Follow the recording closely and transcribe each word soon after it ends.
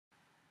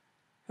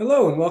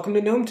Hello and welcome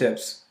to Gnome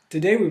Tips.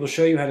 Today we will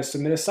show you how to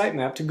submit a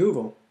sitemap to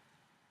Google.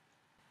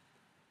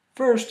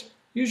 First,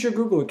 use your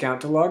Google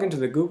account to log into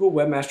the Google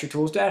Webmaster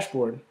Tools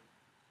dashboard.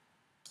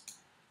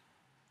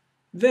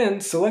 Then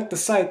select the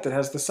site that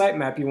has the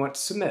sitemap you want to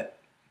submit.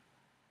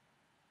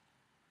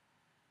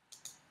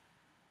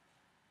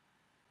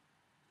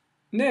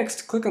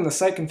 Next, click on the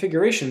Site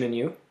Configuration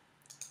menu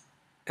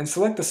and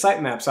select the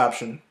Sitemaps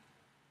option.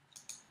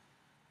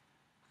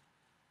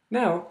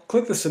 Now,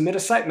 click the Submit a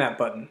Sitemap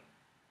button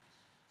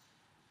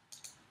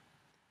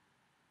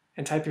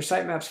and type your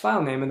sitemap's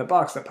file name in the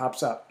box that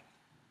pops up.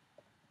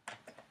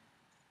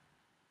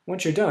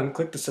 Once you're done,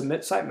 click the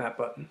Submit Sitemap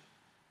button.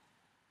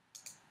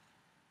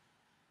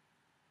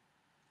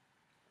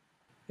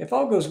 If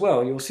all goes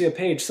well, you will see a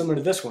page similar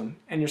to this one,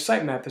 and your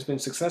sitemap has been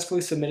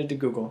successfully submitted to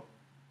Google.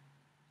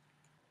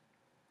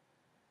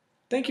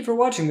 Thank you for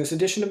watching this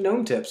edition of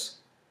Gnome Tips.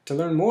 To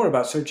learn more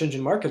about search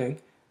engine marketing,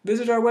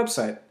 visit our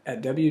website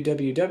at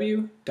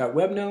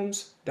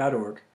www.webgnomes.org.